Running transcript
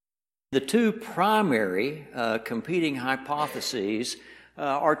The two primary competing hypotheses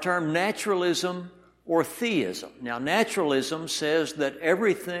are termed naturalism or theism. Now, naturalism says that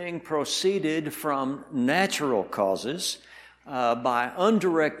everything proceeded from natural causes by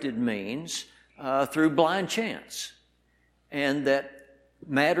undirected means through blind chance, and that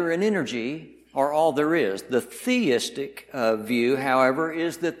matter and energy are all there is. The theistic view, however,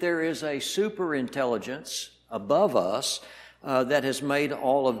 is that there is a superintelligence above us that has made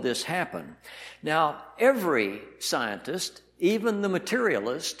all of this happen. Now, every scientist, even the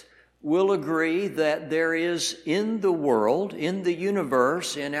materialist, will agree that there is in the world, in the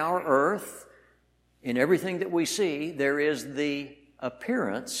universe, in our earth, in everything that we see, there is the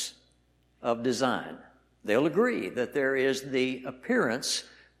appearance of design. They'll agree that there is the appearance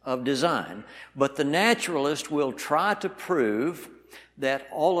of design. But the naturalist will try to prove that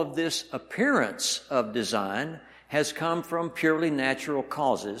all of this appearance of design has come from purely natural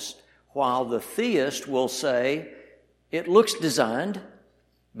causes, while the theist will say it looks designed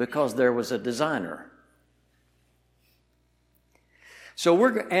because there was a designer. So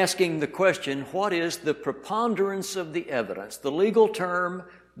we're asking the question, what is the preponderance of the evidence? The legal term,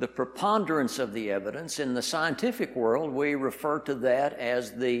 the preponderance of the evidence. In the scientific world, we refer to that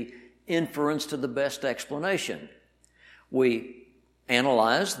as the inference to the best explanation. We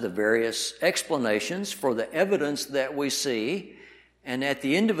analyze the various explanations for the evidence that we see, and at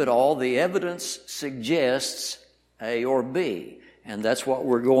the end of it all, the evidence suggests A or B. And that's what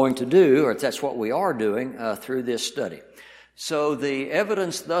we're going to do, or that's what we are doing through this study. So the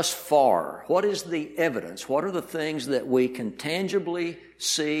evidence thus far, what is the evidence? What are the things that we can tangibly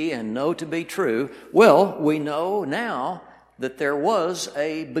see and know to be true? Well, we know now that there was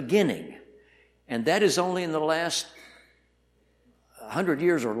a beginning, and that is only in the last 100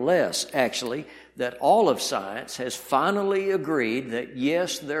 years or less, actually, that all of science has finally agreed that,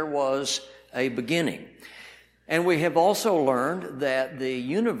 yes, there was a beginning. And we have also learned that the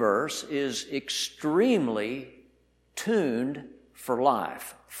universe is extremely tuned for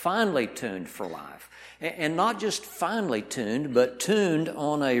life, finely tuned for life. And not just finely tuned, but tuned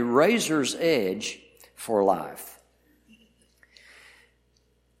on a razor's edge for life.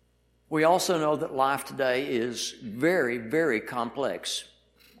 We also know that life today is very, very complex,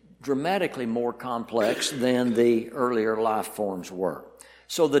 dramatically more complex than the earlier life forms were.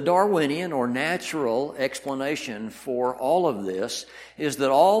 So the Darwinian or natural explanation for all of this is that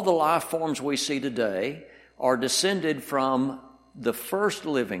all the life forms we see today are descended from the first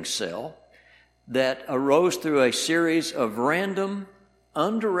living cell that arose through a series of random,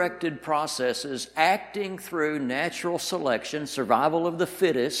 undirected processes acting through natural selection, survival of the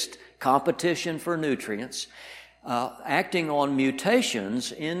fittest, competition for nutrients, acting on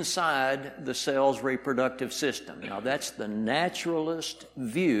mutations inside the cell's reproductive system. Now, that's the naturalist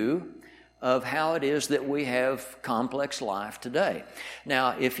view of how it is that we have complex life today.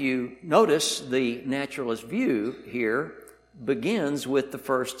 Now, if you notice, the naturalist view here begins with the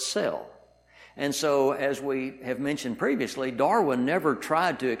first cell. And so, as we have mentioned previously, Darwin never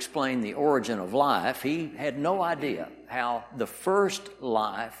tried to explain the origin of life. He had no idea how the first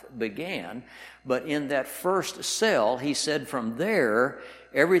life began. But in that first cell, he said from there,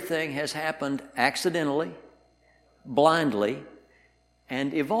 everything has happened accidentally, blindly,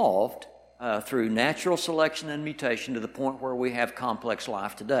 and evolved through natural selection and mutation to the point where we have complex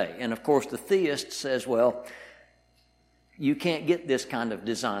life today. And of course, the theist says, well, you can't get this kind of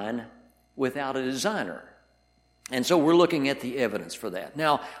design without a designer. And so we're looking at the evidence for that.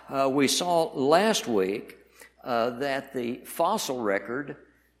 Now, we saw last week that the fossil record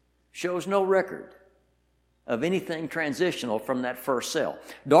shows no record of anything transitional from that first cell.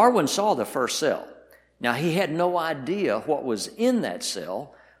 Darwin saw the first cell. Now, he had no idea what was in that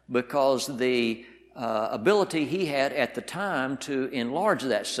cell because the ability he had at the time to enlarge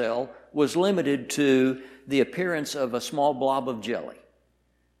that cell was limited to the appearance of a small blob of jelly.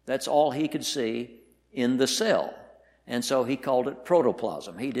 That's all he could see in the cell. And so he called it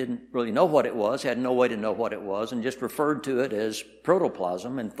protoplasm. He didn't really know what it was, had no way to know what it was, and just referred to it as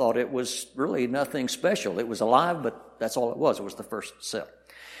protoplasm and thought it was really nothing special. It was alive, but that's all it was. It was the first cell.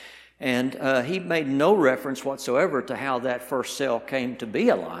 And he made no reference whatsoever to how that first cell came to be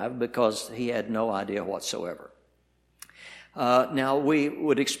alive because he had no idea whatsoever. Now, we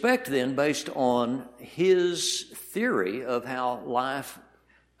would expect then, based on his theory of how life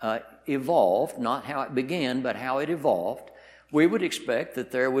evolved, not how it began, but how it evolved, we would expect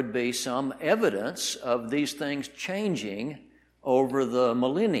that there would be some evidence of these things changing over the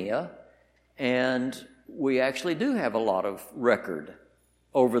millennia, and we actually do have a lot of record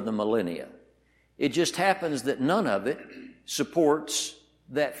over the millennia. It just happens that none of it supports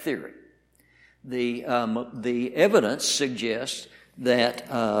that theory. The evidence suggests that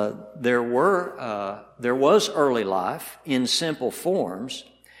there was early life in simple forms,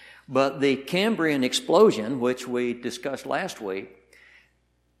 but the Cambrian explosion, which we discussed last week,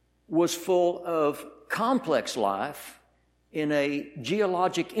 was full of complex life in a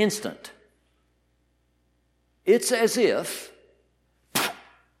geologic instant. It's as if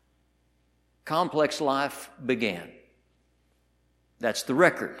complex life began. That's the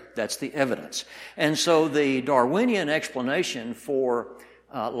record. That's the evidence. And so the Darwinian explanation for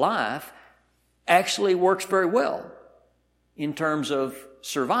life actually works very well in terms of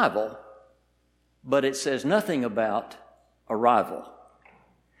survival, but it says nothing about arrival.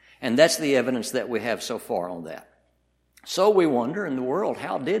 And that's the evidence that we have so far on that. So we wonder in the world,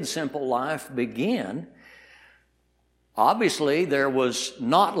 how did simple life begin? Obviously, there was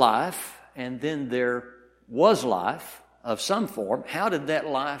not life, and then there was life of some form. How did that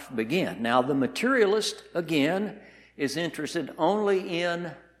life begin? Now, the materialist, again, is interested only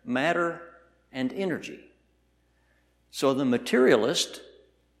in matter and energy. So the materialist,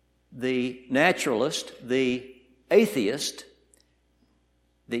 the naturalist, the atheist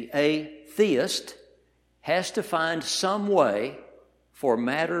has to find some way for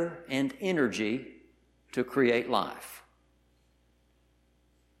matter and energy to create life.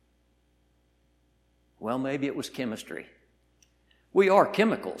 Well, maybe it was chemistry. We are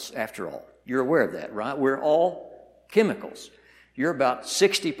chemicals, after all. You're aware of that, right? We're all chemicals. You're about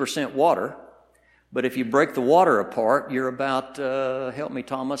 60% water, but if you break the water apart, you're about, help me,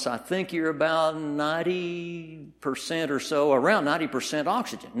 Thomas, I think you're about 90% or so, around 90%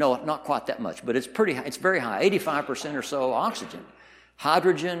 oxygen. No, not quite that much, but it's pretty high. It's very high, 85% or so oxygen.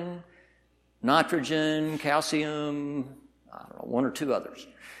 Hydrogen, nitrogen, calcium, I don't know, one or two others.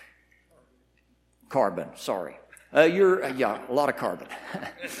 Carbon, sorry. A lot of carbon.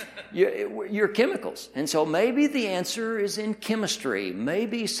 You're chemicals. And so maybe the answer is in chemistry.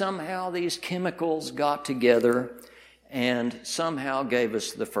 Maybe somehow these chemicals got together and somehow gave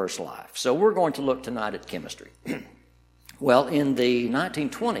us the first life. So we're going to look tonight at chemistry. Well, in the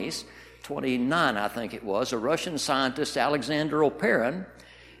 1920s, 29 I think it was, a Russian scientist, Alexander Oparin,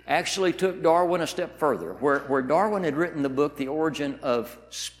 actually took Darwin a step further. Where Darwin had written the book, The Origin of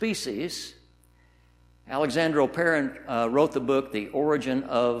Species, Alexander Oparin wrote the book, The Origin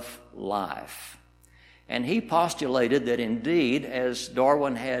of Life. And he postulated that indeed, as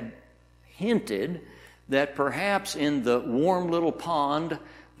Darwin had hinted, that perhaps in the warm little pond,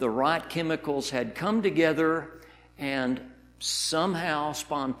 the right chemicals had come together and somehow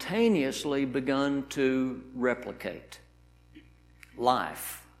spontaneously begun to replicate.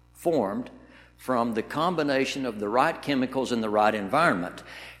 Life formed from the combination of the right chemicals in the right environment.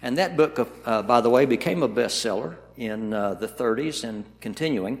 And that book, by the way, became a bestseller in the 30s and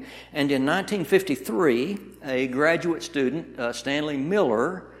continuing. And in 1953, a graduate student, Stanley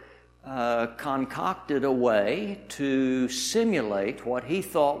Miller, concocted a way to simulate what he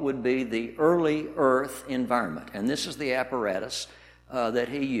thought would be the early Earth environment. And this is the apparatus that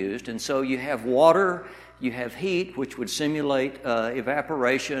he used. And so you have water, you have heat, which would simulate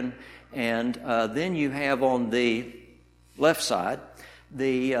evaporation, and then you have on the left side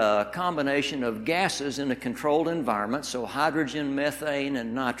the combination of gases in a controlled environment, so hydrogen, methane,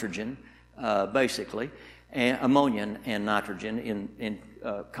 and nitrogen, basically, and ammonia and nitrogen in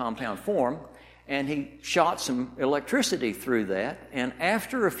compound form. And he shot some electricity through that, and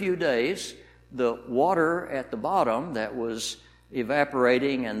after a few days, the water at the bottom that was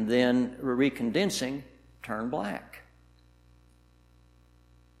evaporating and then recondensing turned black.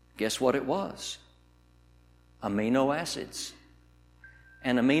 Guess what it was? Amino acids.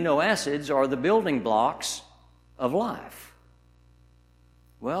 And amino acids are the building blocks of life.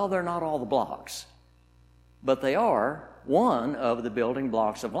 Well, they're not all the blocks, but they are one of the building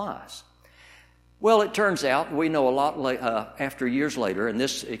blocks of life. Well, it turns out, we know a lot after years later, and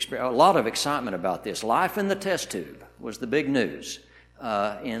a lot of excitement about this. Life in the test tube was the big news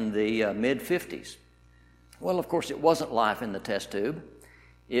in the mid-50s. Well, of course, it wasn't life in the test tube.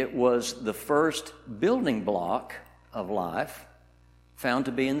 It was the first building block of life found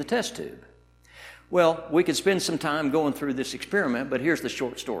to be in the test tube. Well, we could spend some time going through this experiment, but here's the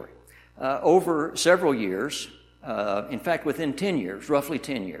short story. Over several years, in fact, within 10 years, roughly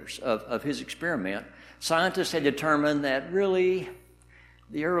 10 years of his experiment, scientists had determined that really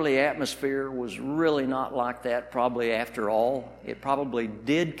the early atmosphere was really not like that probably after all. It probably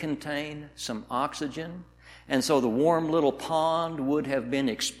did contain some oxygen. And so the warm little pond would have been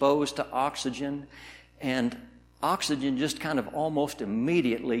exposed to oxygen, and oxygen just kind of almost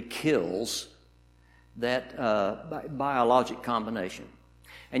immediately kills that biologic combination.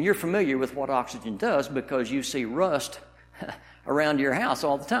 And you're familiar with what oxygen does because you see rust around your house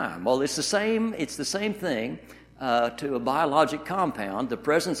all the time. Well, it's the same thing to a biologic compound. The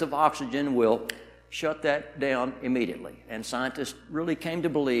presence of oxygen will shut that down immediately. And scientists really came to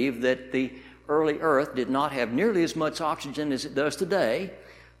believe that the early Earth did not have nearly as much oxygen as it does today,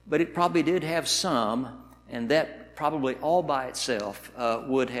 but it probably did have some, and that probably all by itself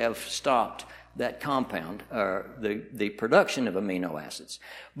would have stopped that compound, the production of amino acids.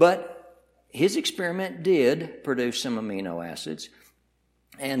 But his experiment did produce some amino acids,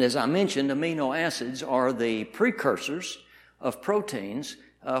 and as I mentioned, amino acids are the precursors of proteins,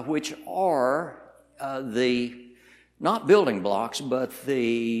 which are not building blocks, but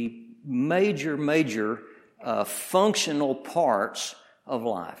the major functional parts of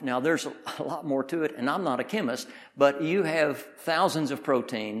life. Now, there's a lot more to it, and I'm not a chemist, but you have thousands of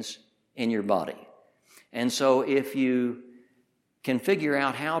proteins in your body. And so if you can figure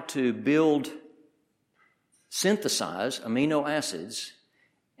out how to synthesize amino acids,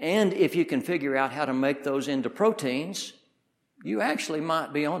 and if you can figure out how to make those into proteins, you actually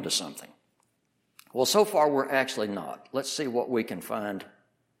might be onto something. Well, so far we're actually not. Let's see what we can find.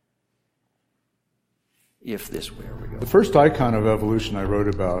 There we go. The first icon of evolution I wrote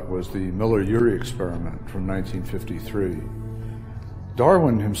about was the Miller-Urey experiment from 1953.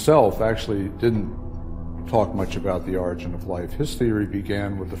 Darwin himself actually didn't talk much about the origin of life. His theory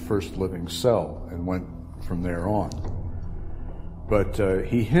began with the first living cell and went from there on. But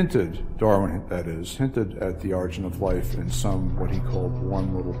he Darwin hinted at the origin of life in what he called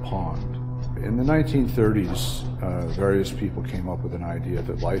one little pond. In the 1930s, various people came up with an idea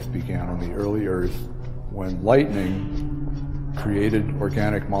that life began on the early Earth when lightning created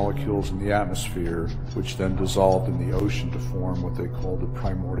organic molecules in the atmosphere, which then dissolved in the ocean to form what they called the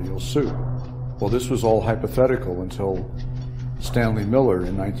primordial soup. Well, this was all hypothetical until Stanley Miller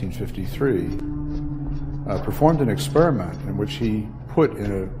in 1953 performed an experiment in which he put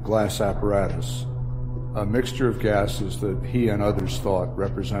in a glass apparatus a mixture of gases that he and others thought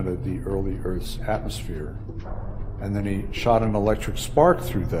represented the early Earth's atmosphere. And then he shot an electric spark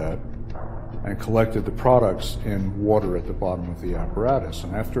through that and collected the products in water at the bottom of the apparatus.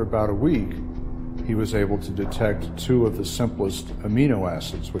 And after about a week, he was able to detect two of the simplest amino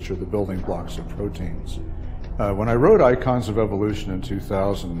acids, which are the building blocks of proteins. When I wrote Icons of Evolution in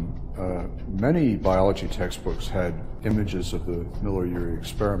 2000, many biology textbooks had images of the Miller-Urey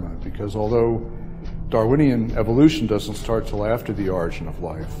experiment, because although Darwinian evolution doesn't start till after the origin of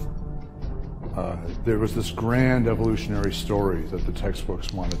life, there was this grand evolutionary story that the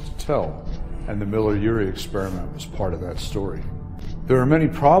textbooks wanted to tell, and the Miller-Urey experiment was part of that story. There are many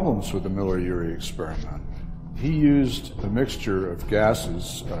problems with the Miller-Urey experiment. He used a mixture of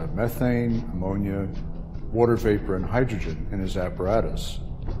gases, methane, ammonia, water vapor, and hydrogen in his apparatus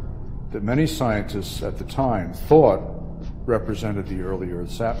that many scientists at the time thought represented the early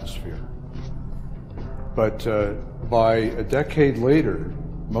Earth's atmosphere. But by a decade later,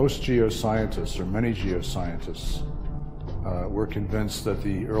 most geoscientists, or many geoscientists, were convinced that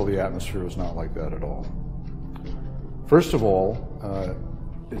the early atmosphere was not like that at all. First of all,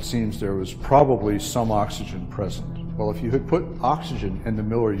 it seems there was probably some oxygen present. Well, if you had put oxygen in the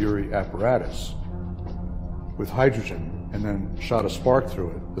Miller-Urey apparatus with hydrogen and then shot a spark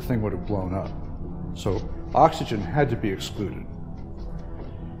through it, the thing would have blown up. So oxygen had to be excluded.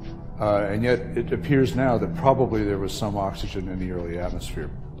 And yet it appears now that probably there was some oxygen in the early atmosphere.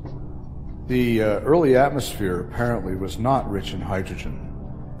 The early atmosphere apparently was not rich in hydrogen.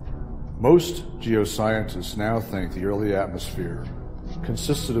 Most geoscientists now think the early atmosphere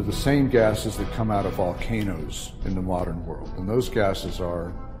consisted of the same gases that come out of volcanoes in the modern world. And those gases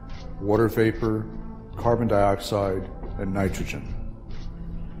are water vapor, carbon dioxide, and nitrogen.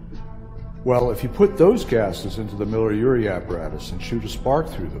 Well, if you put those gases into the Miller-Urey apparatus and shoot a spark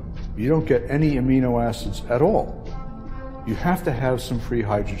through them, you don't get any amino acids at all. You have to have some free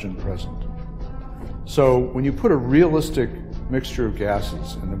hydrogen present. So when you put a realistic mixture of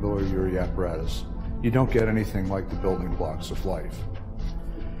gases in the Miller-Urey apparatus, you don't get anything like the building blocks of life.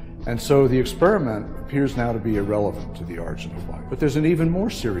 And so the experiment appears now to be irrelevant to the origin of life. But there's an even more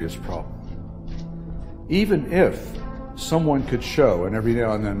serious problem. Even if someone could show, and every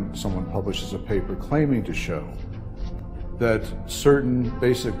now and then someone publishes a paper claiming to show, that certain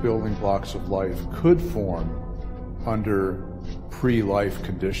basic building blocks of life could form under pre-life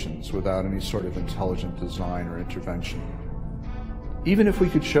conditions without any sort of intelligent design or intervention. Even if we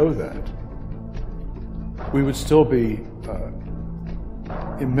could show that, we would still be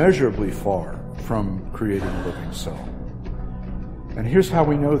immeasurably far from creating a living cell. And here's how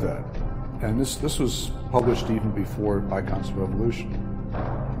we know that. And this was published even before Icons of Evolution.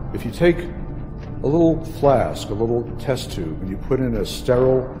 If you take a little flask, a little test tube, and you put in a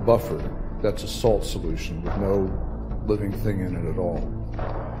sterile buffer that's a salt solution with no living thing in it at all,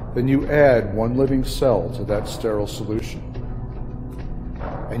 then you add one living cell to that sterile solution,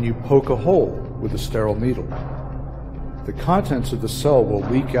 and you poke a hole with a sterile needle. The contents of the cell will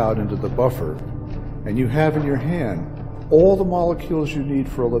leak out into the buffer, and you have in your hand all the molecules you need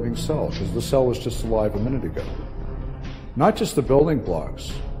for a living cell, because the cell was just alive a minute ago. Not just the building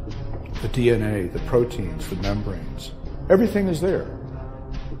blocks, the DNA, the proteins, the membranes, everything is there.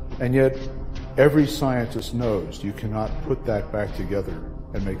 And yet, every scientist knows you cannot put that back together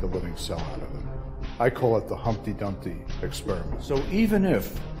and make a living cell out of it. I call it the Humpty Dumpty experiment. So even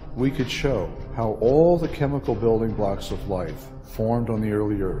if we could show how all the chemical building blocks of life formed on the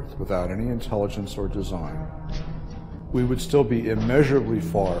early Earth without any intelligence or design, we would still be immeasurably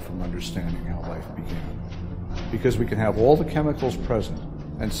far from understanding how life began. Because we can have all the chemicals present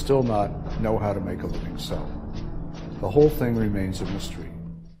and still not know how to make a living cell. The whole thing remains a mystery.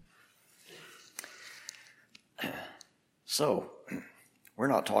 So, we're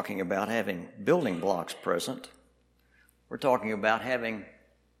not talking about having building blocks present. We're talking about having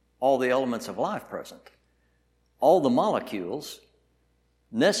all the elements of life present. All the molecules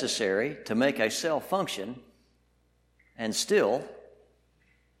necessary to make a cell function, and still,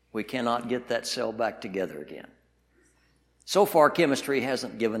 we cannot get that cell back together again. So far, chemistry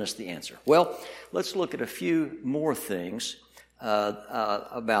hasn't given us the answer. Well, let's look at a few more things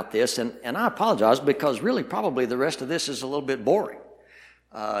about this. And I apologize because really probably the rest of this is a little bit boring.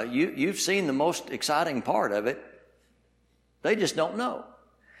 You've seen the most exciting part of it. They just don't know.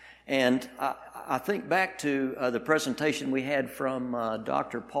 And I think back to the presentation we had from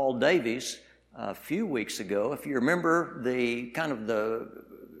Dr. Paul Davies a few weeks ago. If you remember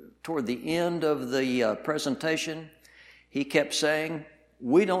toward the end of the presentation, he kept saying,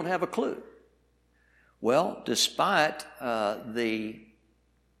 we don't have a clue. Well, despite the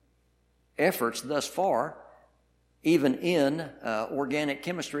efforts thus far, even in organic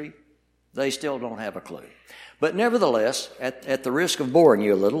chemistry, they still don't have a clue. But nevertheless, at the risk of boring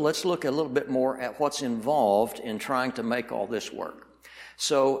you a little, let's look a little bit more at what's involved in trying to make all this work.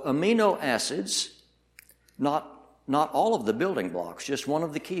 So amino acids, not all of the building blocks, just one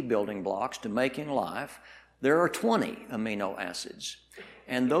of the key building blocks to making life. There are 20 amino acids.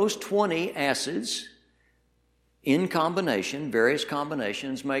 And those 20 acids, in combination, various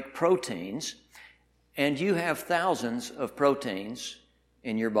combinations, make proteins. And you have thousands of proteins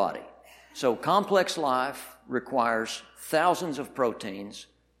in your body. So complex life requires thousands of proteins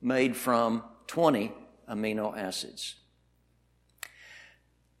made from 20 amino acids.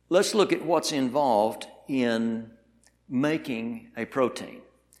 Let's look at what's involved in making a protein.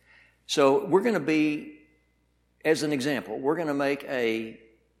 So we're going to be, as an example, we're going to make a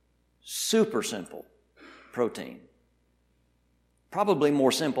super simple protein. Probably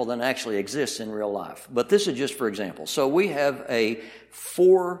more simple than actually exists in real life. But this is just for example. So we have a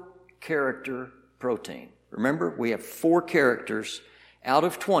 4-character protein. Remember, we have 4 characters out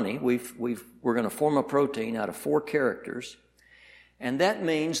of 20. We're going to form a protein out of 4 characters. And that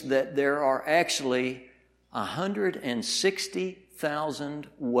means that there are actually 160,000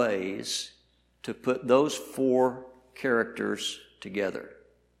 ways to put those 4 characters together.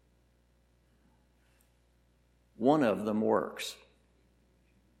 One of them works.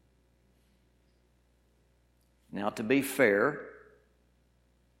 Now, to be fair,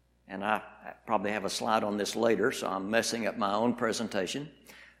 and I probably have a slide on this later, so I'm messing up my own presentation.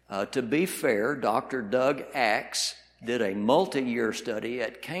 To be fair, Dr. Doug Axe did a multi-year study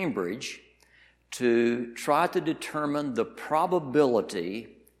at Cambridge to try to determine the probability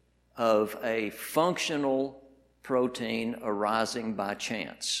of a functional protein arising by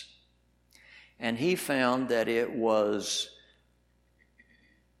chance. And he found that it was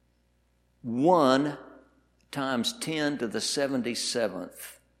 1 times 10 to the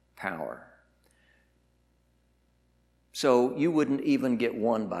 77th power. So you wouldn't even get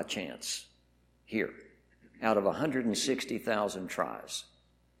 1 by chance here out of 160,000 tries.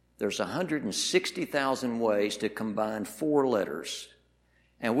 There's 160,000 ways to combine 4 letters,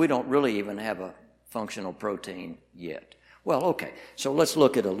 and we don't really even have a functional protein yet. Well, okay, so let's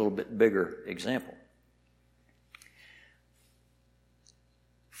look at a little bit bigger example.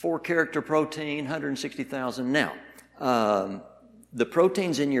 4-character protein, 160,000. Now, the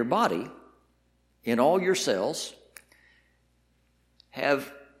proteins in your body, in all your cells,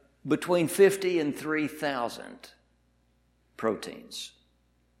 have between 50 and 3,000 proteins.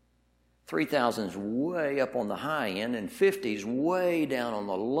 3,000 is way up on the high end, and 50 is way down on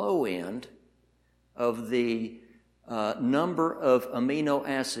the low end of the number of amino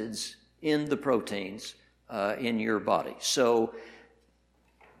acids in the proteins in your body. So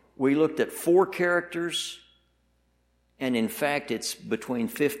we looked at 4 characters, and in fact it's between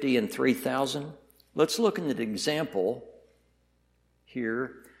 50 and 3,000. Let's look at an example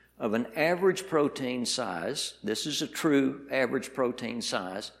here of an average protein size. This is a true average protein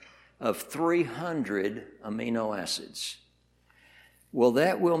size of 300 amino acids. Well,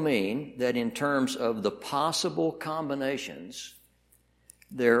 that will mean that in terms of the possible combinations,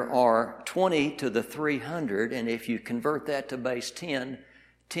 there are 20 to the 300, and if you convert that to base 10,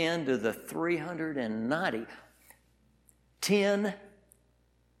 10 to the 390, 10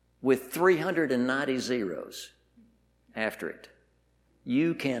 with 390 zeros after it.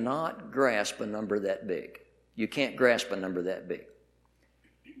 You cannot grasp a number that big. You can't grasp a number that big.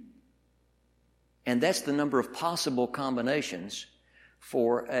 And that's the number of possible combinations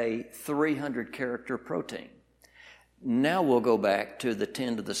for a 300-character protein. Now we'll go back to the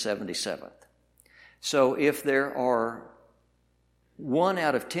 10 to the 77th. So if there are 1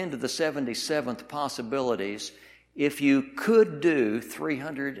 out of 10 to the 77th possibilities, if you could do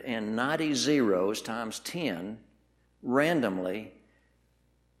 390 zeros times 10 randomly,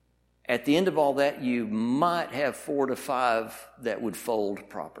 at the end of all that, you might have 4 to 5 that would fold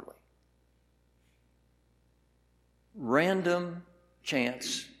properly. Random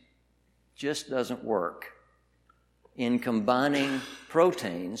chance just doesn't work in combining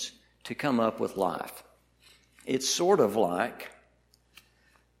proteins to come up with life. It's sort of like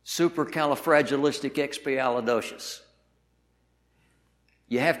supercalifragilisticexpialidocious.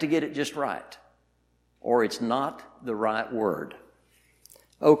 You have to get it just right, or it's not the right word.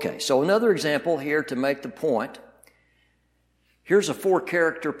 Okay, so another example here to make the point. Here's a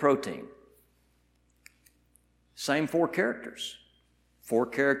 4-character protein. Same 4 characters. 4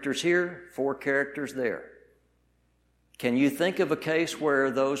 characters here, 4 characters there. Can you think of a case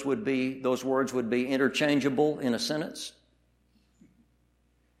where those words would be interchangeable in a sentence?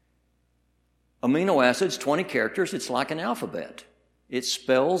 Amino acids, 20 characters, it's like an alphabet. It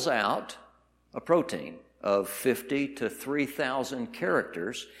spells out a protein of 50 to 3,000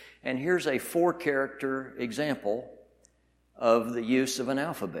 characters, and here's a 4-character example of the use of an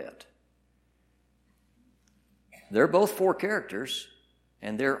alphabet. They're both 4 characters,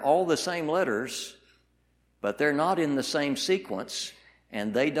 and they're all the same letters, but they're not in the same sequence,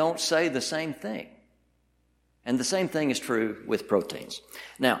 and they don't say the same thing. And the same thing is true with proteins.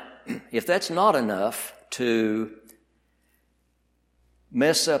 Now, if that's not enough to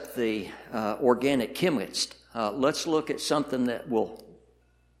mess up the organic chemist, let's look at something that will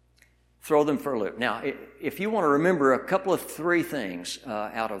throw them for a loop. Now, if you want to remember a couple of 3 things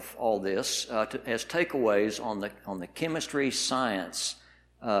out of all this as takeaways on the chemistry science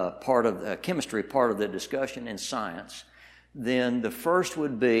part of the chemistry part of the discussion in science, then the first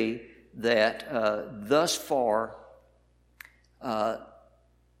would be that thus far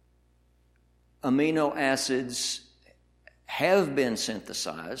amino acids have been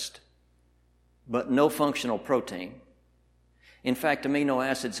synthesized, but no functional protein. In fact, amino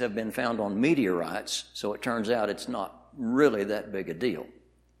acids have been found on meteorites, so it turns out it's not really that big a deal.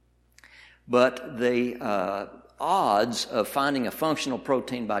 But the odds of finding a functional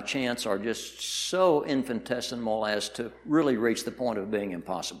protein by chance are just so infinitesimal as to really reach the point of being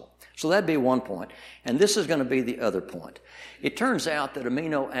impossible. So that'd be one point. And this is going to be the other point. It turns out that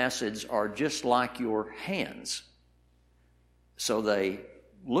amino acids are just like your hands. So they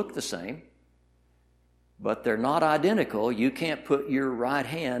look the same, but they're not identical. You can't put your right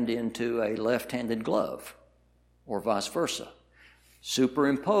hand into a left-handed glove, or vice versa.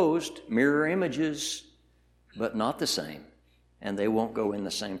 Superimposed, mirror images, but not the same, and they won't go in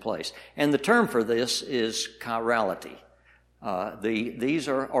the same place. And the term for this is chirality. These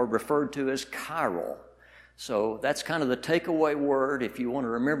are referred to as chiral. So that's kind of the takeaway word if you want to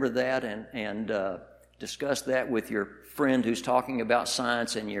remember that and discuss that with your friend who's talking about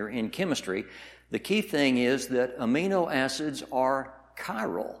science and you're in chemistry. The key thing is that amino acids are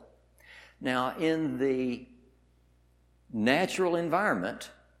chiral. Now, in the natural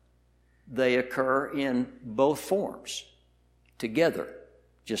environment, they occur in both forms together,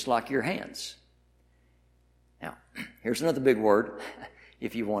 just like your hands. Now, here's another big word,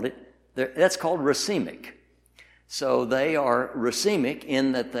 if you want it. That's called racemic. So they are racemic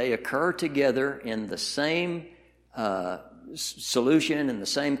in that they occur together in the same solution, in the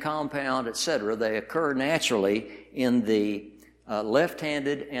same compound, etc. They occur naturally in the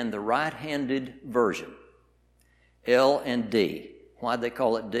left-handed and the right-handed version, L and D. Why'd they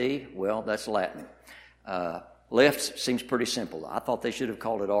call it D? Well, that's Latin. Left seems pretty simple. I thought they should have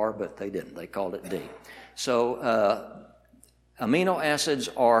called it R, but they didn't. They called it D. So amino acids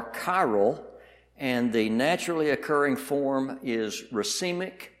are chiral, and the naturally occurring form is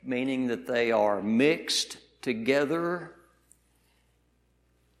racemic, meaning that they are mixed together.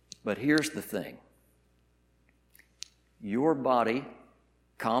 But here's the thing. Your body,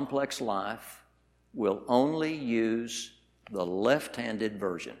 complex life, will only use the left-handed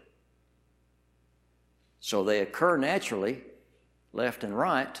version. So they occur naturally, left and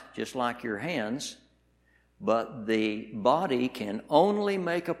right, just like your hands, but the body can only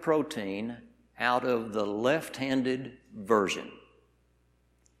make a protein out of the left-handed version.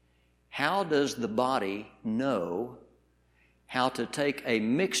 How does the body know how to take a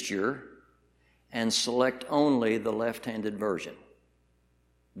mixture and select only the left-handed version?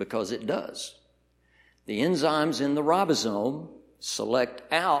 Because it does. The enzymes in the ribosome select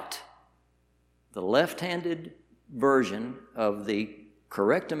out the left-handed version of the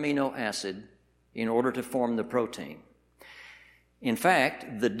correct amino acid in order to form the protein. In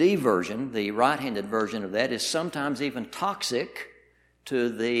fact, the D version, the right-handed version of that, is sometimes even toxic to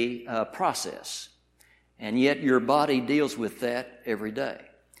the process. And yet your body deals with that every day.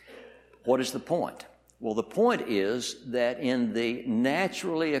 What is the point? Well, the point is that in the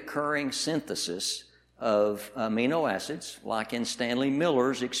naturally occurring synthesis of amino acids, like in Stanley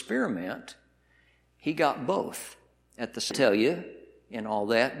Miller's experiment, he got both. At the tell you in all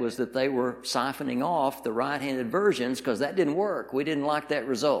that was that they were siphoning off the right-handed versions because that didn't work. We didn't like that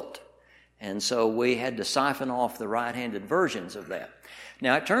result. And so we had to siphon off the right-handed versions of that.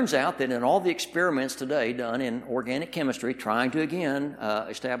 Now, it turns out that in all the experiments today done in organic chemistry, trying to, again,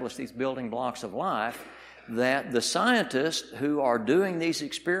 establish these building blocks of life, that the scientists who are doing these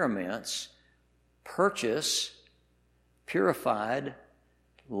experiments purchase purified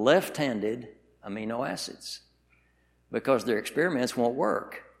left-handed amino acids because their experiments won't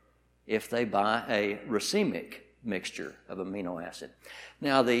work if they buy a racemic mixture of amino acid.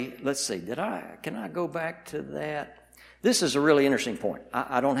 Now, let's see, can I go back to that? This is a really interesting point.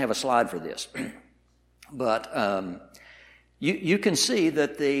 I don't have a slide for this, but you can see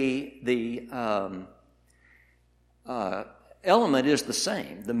that the element is the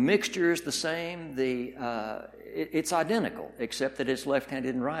same. The mixture is the same. It's identical, except that it's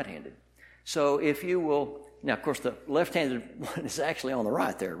left-handed and right-handed. So if you will, now of course the left-handed one is actually on the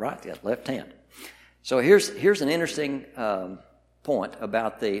right there, right? Yeah, left hand. So here's an interesting point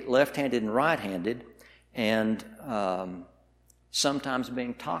about the left-handed and right-handed, and sometimes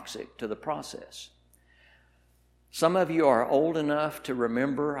being toxic to the process. Some of you are old enough to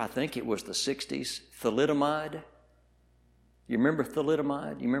remember, I think it was the 60s, thalidomide. You remember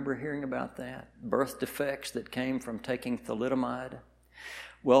thalidomide? You remember hearing about that? Birth defects that came from taking thalidomide.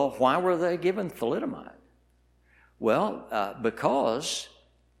 Well, why were they given thalidomide? Well, because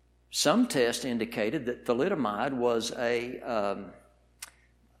some tests indicated that thalidomide was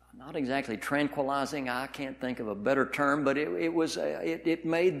not exactly tranquilizing. I can't think of a better term, but it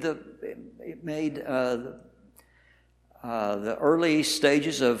made the early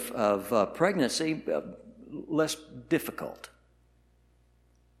stages of pregnancy less difficult.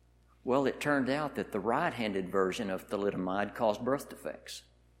 Well, it turned out that the right-handed version of thalidomide caused birth defects.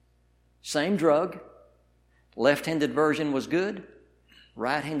 Same drug, left-handed version was good,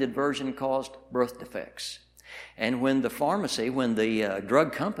 right-handed version caused birth defects. And when the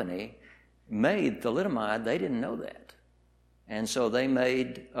drug company made thalidomide, they didn't know that. And so they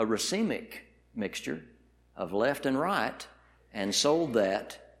made a racemic mixture of left and right and sold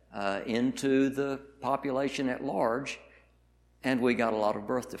that into the population at large, and we got a lot of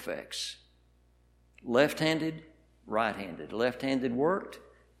birth defects. Left-handed, right-handed. Left-handed worked,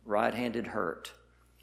 right-handed hurt.